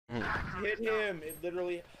Hit him! It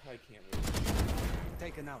literally. I can't move.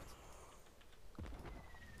 Taken out.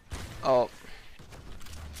 Oh.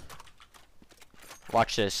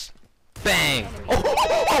 Watch this. Bang!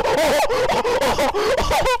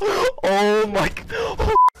 Oh my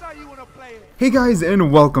god. Hey guys,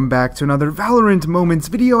 and welcome back to another Valorant Moments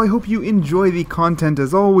video. I hope you enjoy the content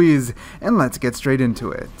as always, and let's get straight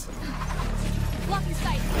into it.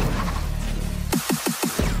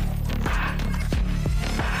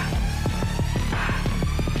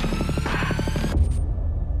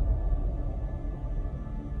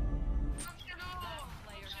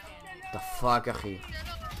 The fuck, أخي.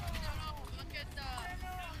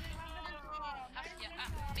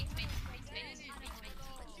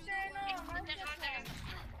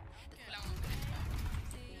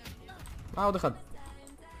 ما هو دخل.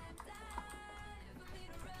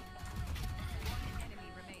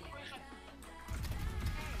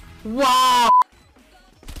 واو.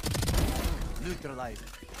 Neutralized.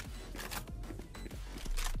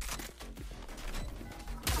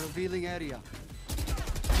 Revealing area.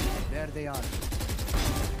 There they are.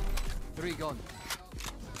 3 gone.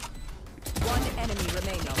 1 enemy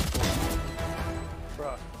remaining.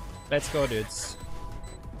 Bruh. Let's go, dudes.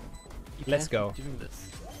 Let's go. Doing this.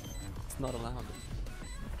 It's not allowed.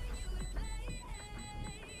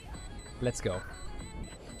 Let's go.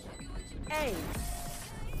 A.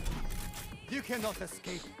 You cannot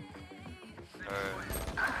escape.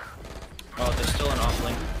 Oh, there's still an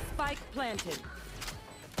offlink. Spike planted.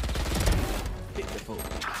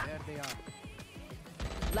 There they are.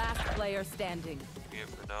 Last player standing. Here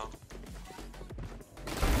for now.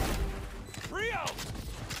 Rio!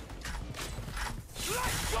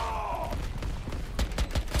 Let's go!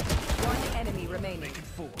 1 enemy remaining.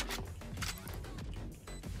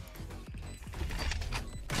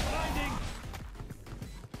 Blinding!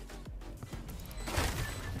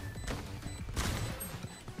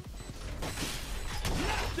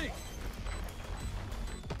 Blasting!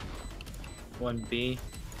 1B.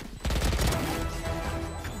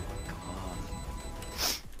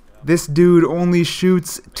 This dude only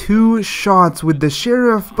shoots 2 shots with the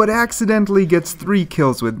sheriff, but accidentally gets 3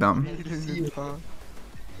 kills with them.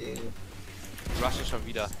 Rush schon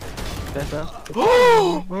wieder.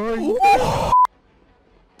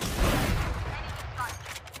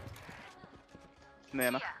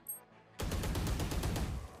 Nena.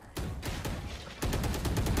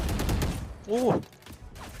 اوه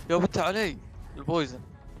يا بت علي البويزن.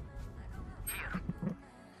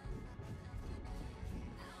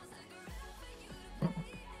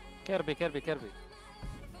 كربي كربي كربي.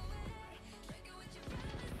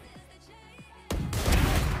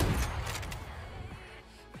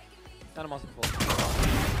 انا ما صفوت.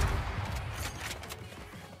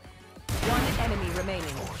 1 enemy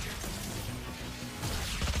remaining.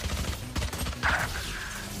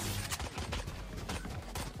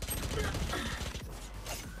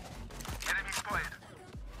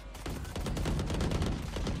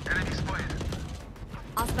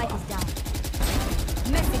 Our spike is down.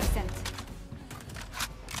 Message sent.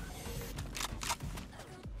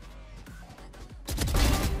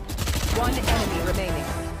 One enemy remaining.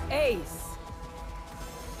 Ace.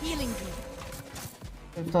 Healing you.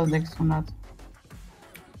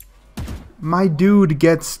 My dude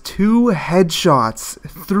gets 2 headshots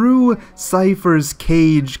through Cypher's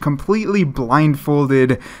cage, completely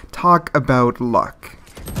blindfolded. Talk about luck.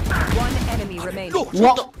 1 enemy remaining.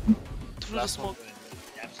 What? Through the smoke.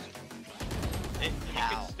 It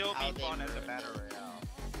can still be fun as a battle royale.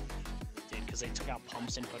 Dude, because they took out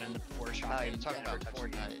pumps and put in the 4 shot. No, you're talking about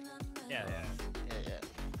Fortnite. Yeah.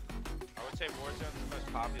 I would say Warzone's the most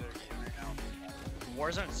popular game right now.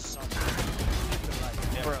 Warzone sucks.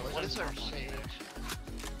 Yeah, Bro, what is our Sage?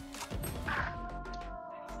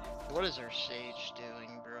 What is our Sage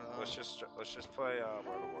doing, bro? Let's just play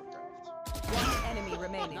World of Warcraft. 1 enemy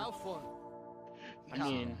remaining. Now for. I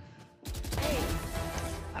mean, Ace.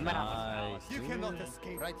 I'm gonna You cannot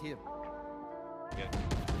escape. Right here.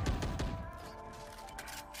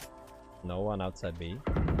 No one outside B.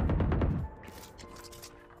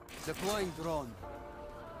 Deploying drone.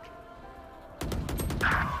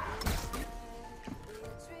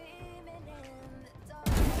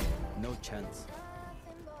 No chance.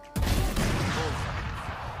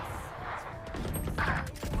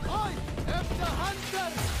 I am the hunter!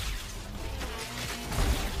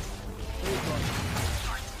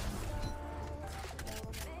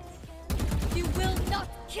 You will not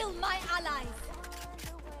kill my allies.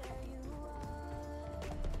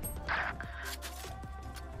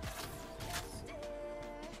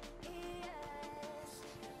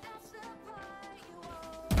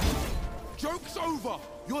 Joke's over.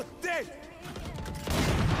 You're dead.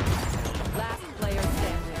 Last player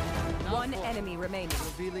standing. One enemy remaining.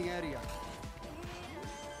 Revealing area.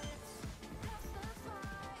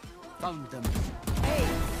 Found them. Hey,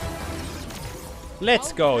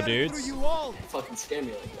 Let's go, dudes. You all. Fucking scare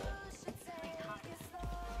me like that.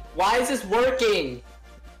 Why is this working?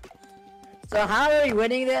 so how are we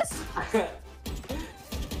winning this?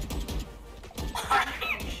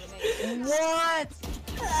 What?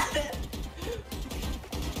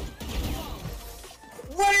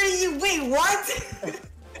 What are you? Wait, what?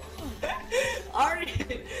 Are you?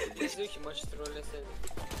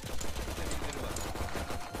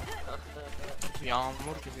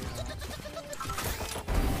 Yağmur gibi ya.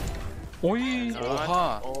 Oy.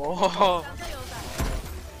 Oha. Oha.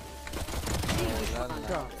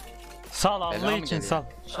 Sal Allah için sal.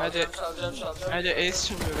 Hadi. Hadi ace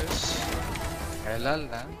çalıyoruz. Helal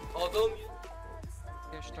lan. Adam.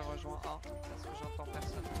 Je te rejoins A, parce que j'entends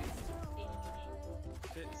personne.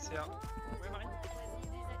 C'est A. Oui, Marie.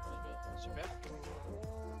 Super.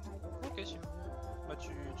 Ok, super. Bah, tu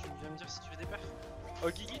viens me dire si tu veux des perfs. Oh,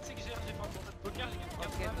 Guigui, tu sais que j'ai fait un contrat de poker, j'ai gagné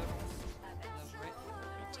 15 balles. Bien joué.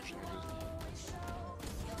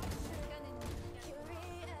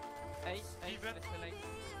 Hey, hey, laisse le like.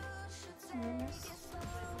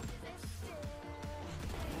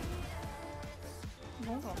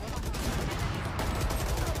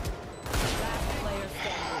 Player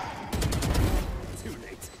standing. Too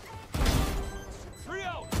late.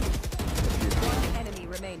 One enemy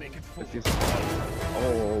remaining.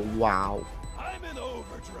 Oh wow. I'm in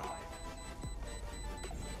overdrive.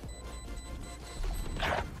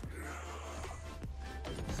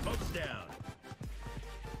 Smoke's down.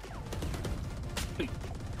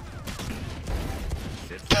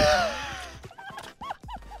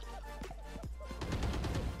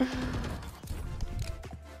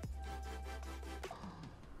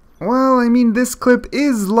 Well, I mean, this clip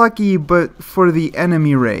is lucky, but for the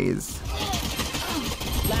enemy rays.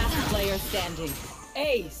 Last player standing.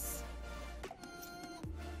 Ace.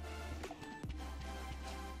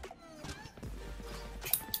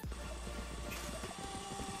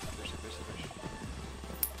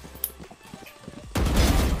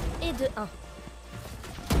 Et de 1.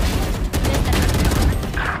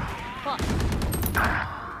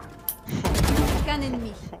 Qu'un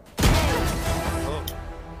ennemi.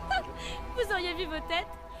 Vous auriez vu vos têtes?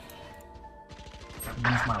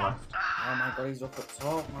 Oh my god, he's up at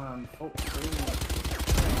top, man. Fuck me.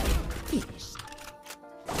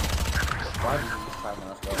 Why did you just try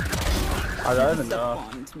that? I don't even know.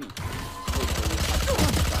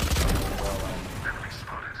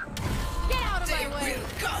 Get out of my way!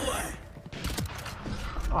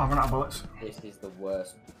 Oh, I've run out of bullets. This is the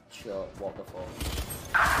worst shot. What the fuck?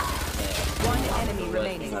 One enemy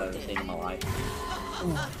remaining. I've ever seen in my life.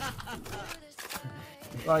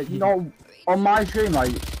 Like, no, on my stream,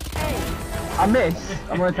 like, I missed.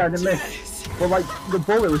 I'm gonna try to miss. But, like, the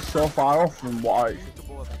bullet was so far off from what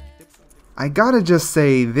I gotta just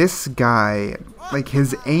say, this guy, like,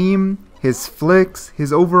 his aim, his flicks,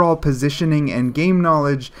 his overall positioning and game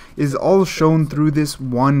knowledge is all shown through this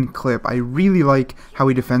one clip. I really like how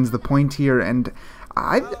he defends the point here, and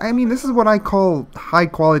I mean, this is what I call high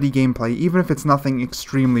quality gameplay, even if it's nothing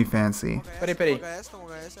extremely fancy. Peraí.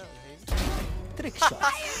 Trick shot.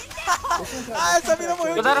 Ah, essa mina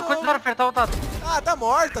morreu de novo. Cuidado, apertar o dado. Ah, tá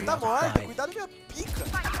morta, tá morta. Cuidado minha pica.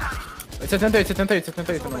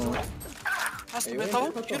 78 no... Ah, se tu metal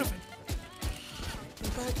um tiro, velho.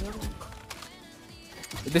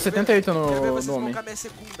 Eu dei 78 Quero ver no vocês homem. colocar minha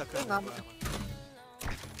segunda, cara.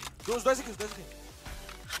 Os dois aqui,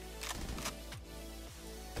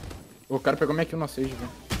 O cara pegou minha kill na Sage, velho.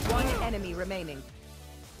 One enemy remaining.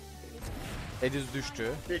 Ediz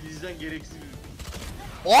düştü. Denizden gereksiz.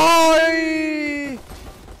 Oy!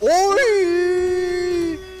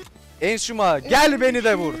 Oy! Enşuma gel beni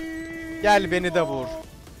de vur. Gel beni de vur.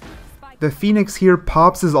 The Phoenix here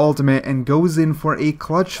pops his ultimate and goes in for a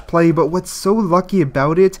clutch play, but what's so lucky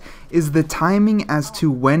about it is the timing as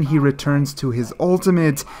to when he returns to his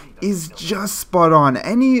ultimate is just spot on.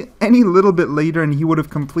 Any little bit later and he would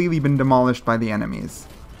have completely been demolished by the enemies.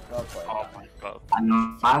 Oh my god. And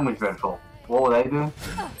mine was dreadful. What were they doing?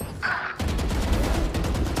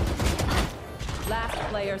 Last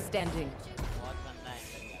player standing.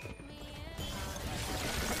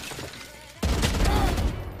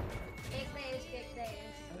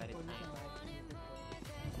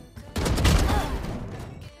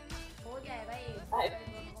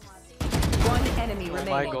 One enemy Oh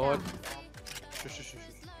remaining. my god.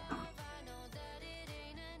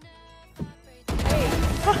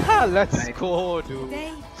 Hey, Let's go, dude.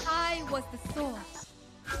 Today, I was the source.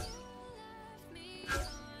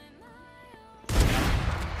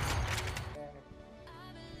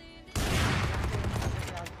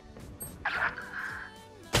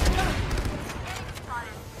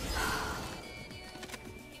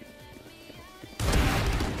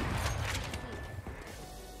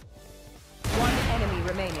 One enemy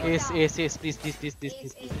remaining. Ace, please.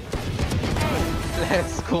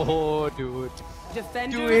 Let's go, dude.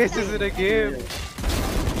 Defender 2 aces in a game.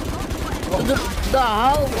 The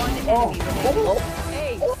hell? One enemy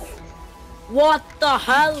remaining. Ace. What the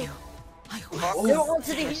hell? Achso,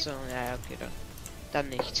 ja, okay, dann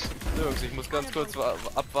nicht. Jungs, ich muss ganz kurz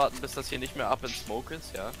abwarten, bis das hier nicht mehr up in smoke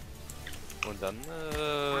ist, ja. Und dann,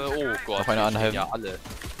 oh Gott, auf eine Anhelm. Ja, alle.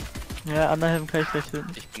 Ja, Anhelm kann ich gleich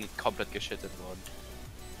töten. Ich bin komplett geschittet worden.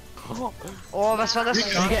 Oh, was war das für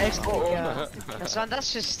Steps? Was waren das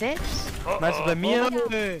für Steps? Meinst du bei mir?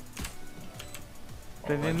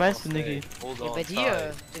 Bei wem meinst du, Niki? Ja, bei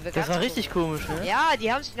dir. Das war richtig komisch, ne? Ja,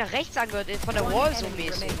 die haben sich nach rechts angehört, von der Wall so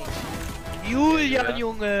mäßig. Julian,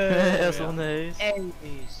 Junge! Er ist ohne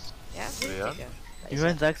Ace. Ja? Wie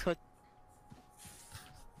man sagst heute.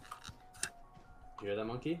 You hear that,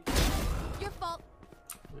 monkey? Your fault.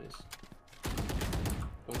 Nice.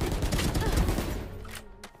 Don't beat them.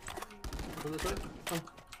 Come this way. Come.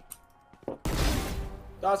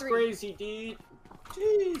 That's crazy, dude.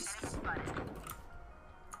 Jeez.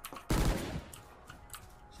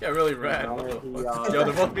 Yeah, really rad. Yo,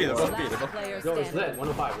 they're both B, they're both B, they're both B. Yo, it's lit.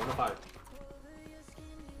 105, 105.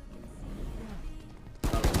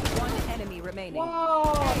 One enemy remaining.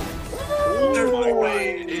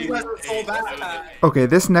 Okay,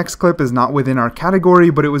 this next clip is not within our category,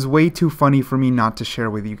 but it was way too funny for me not to share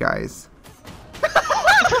with you guys.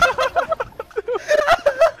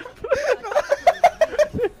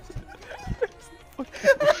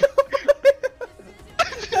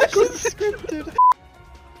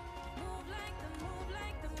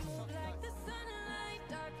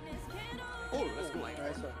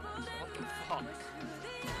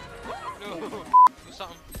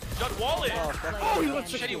 Got wall in! Oh, you look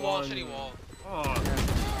Shitty wall, shitty wall.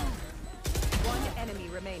 One enemy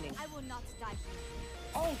remaining. I will not die.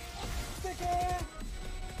 Oh, stick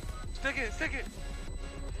it! Stick it!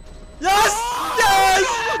 Yes!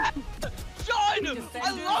 Yes! John!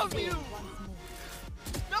 I love you!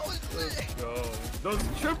 That was lit! Those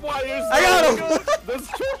tripwires! I got him! Those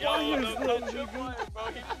tripwires! That tripwire, bro.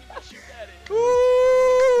 He didn't even shoot at it. Woo!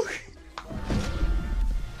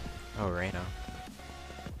 Oh, Reyna.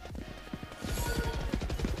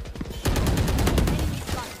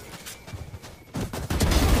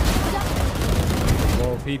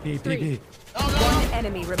 Oh, P. One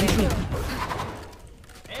enemy remaining.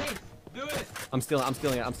 Hey, do it! I'm stealing it.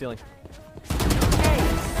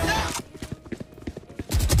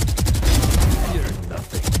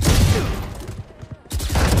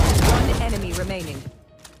 One enemy remaining.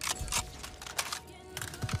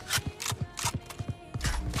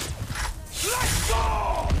 Let's go!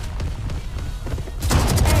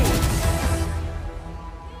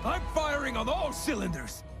 I'm firing on all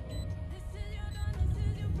cylinders.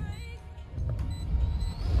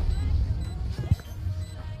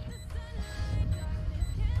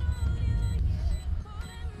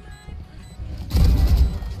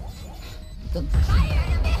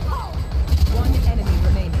 One enemy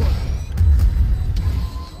remaining.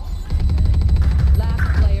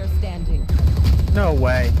 Last player standing. No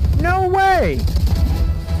way. No way!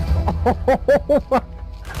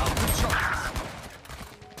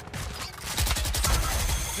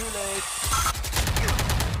 Too late.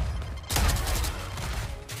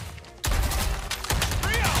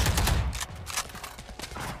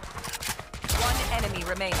 One enemy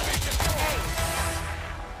remaining.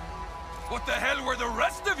 What the hell were the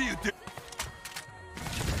rest of you doing?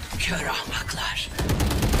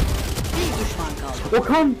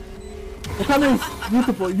 Okan! Okan Ace!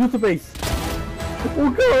 YouTube Ace!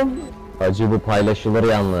 Okan! Hacı bu paylaşılır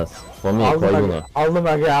yalnız. Mami koy bunu. Aldım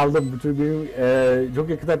aldım. Bu çocuk benim çok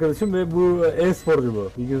yakın arkadaşım ve bu e-sporcu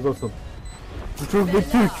bu. Bilginiz olsun. Bu çocuk bir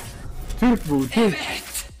Türk. Türk bu, Türk. My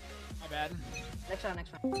bad. Next one.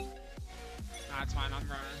 Nah, it's fine, I'm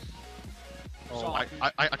running. Oh,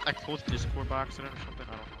 I closed Discord by accident or something.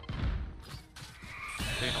 I don't know.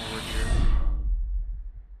 They know we're here.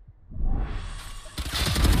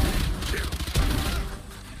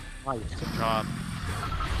 Nice job.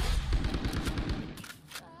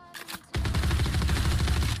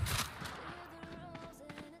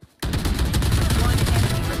 One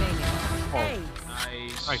enemy remaining. Hey.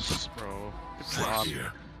 Nice, bro. Good job.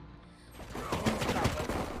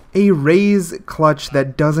 A Raze clutch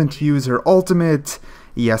that doesn't use her ultimate,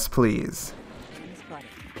 Yes, please.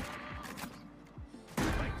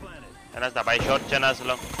 Enas dah by short chana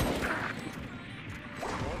long.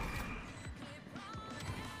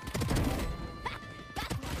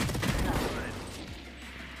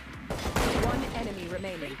 One enemy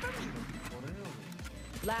remaining.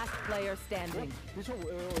 Last player standing.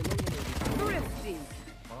 Thrifty.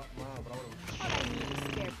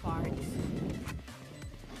 Scared parts.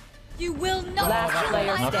 You will not Last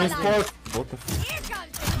player standing. Here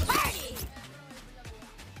comes the party.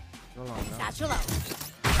 Satchel out.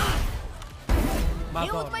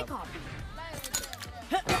 Healed my copy.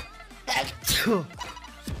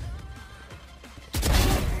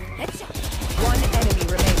 One enemy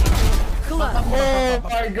remaining. Oh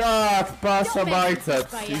my god, passa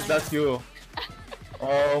biceps. Is that you?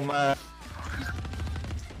 Oh man.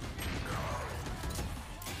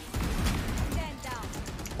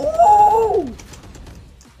 Oh!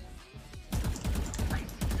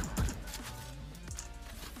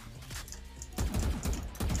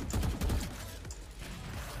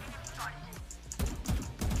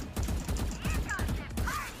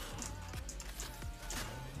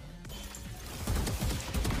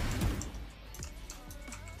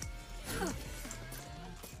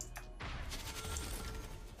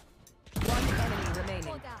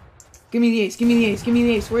 Give me the ace, give me the ace, give me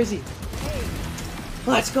the ace. Where is he?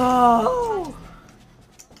 Let's go!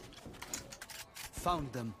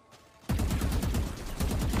 Found them.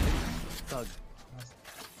 Thug.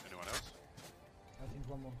 Anyone else? I think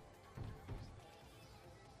one more.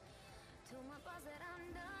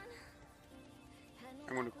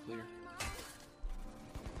 I'm gonna clear.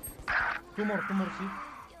 Two more, see?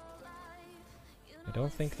 I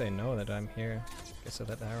don't think they know that I'm here because of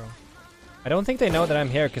that arrow. I don't think they know that I'm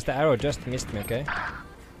here because the arrow just missed me, okay?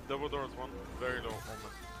 Double doors one, very low moment.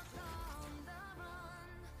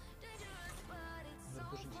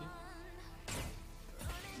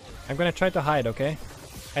 I'm gonna try to hide, okay?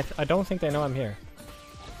 I don't think they know I'm here.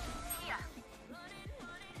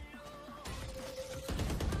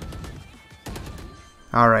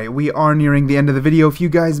 Alright, we are nearing the end of the video. If you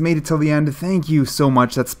guys made it till the end, thank you so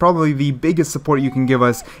much. That's probably the biggest support you can give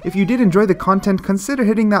us. If you did enjoy the content, consider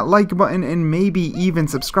hitting that like button and maybe even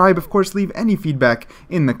subscribe. Of course, leave any feedback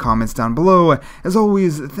in the comments down below. As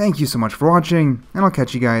always, thank you so much for watching, and I'll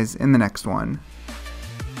catch you guys in the next one.